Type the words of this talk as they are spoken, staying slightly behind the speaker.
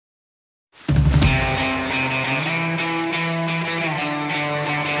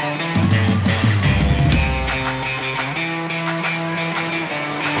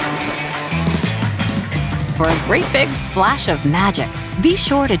great big splash of magic. Be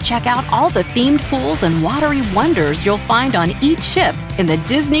sure to check out all the themed pools and watery wonders you'll find on each ship in the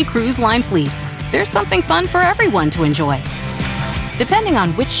Disney Cruise Line fleet. There's something fun for everyone to enjoy. Depending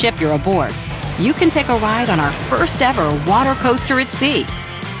on which ship you're aboard, you can take a ride on our first ever water coaster at sea,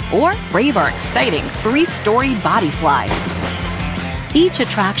 or brave our exciting 3-story body slide. Each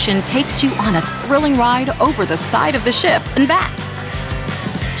attraction takes you on a thrilling ride over the side of the ship and back.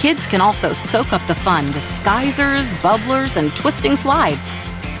 Kids can also soak up the fun with geysers, bubblers, and twisting slides,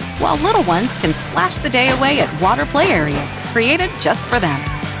 while little ones can splash the day away at water play areas created just for them.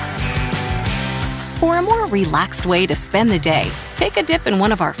 For a more relaxed way to spend the day, take a dip in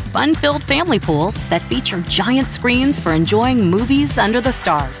one of our fun-filled family pools that feature giant screens for enjoying movies under the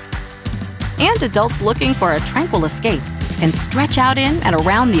stars. And adults looking for a tranquil escape can stretch out in and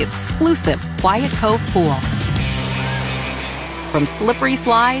around the exclusive Quiet Cove pool. From slippery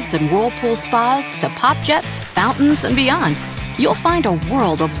slides and whirlpool spas to pop jets, fountains, and beyond, you'll find a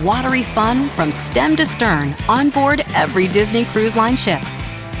world of watery fun from stem to stern on board every Disney Cruise Line ship.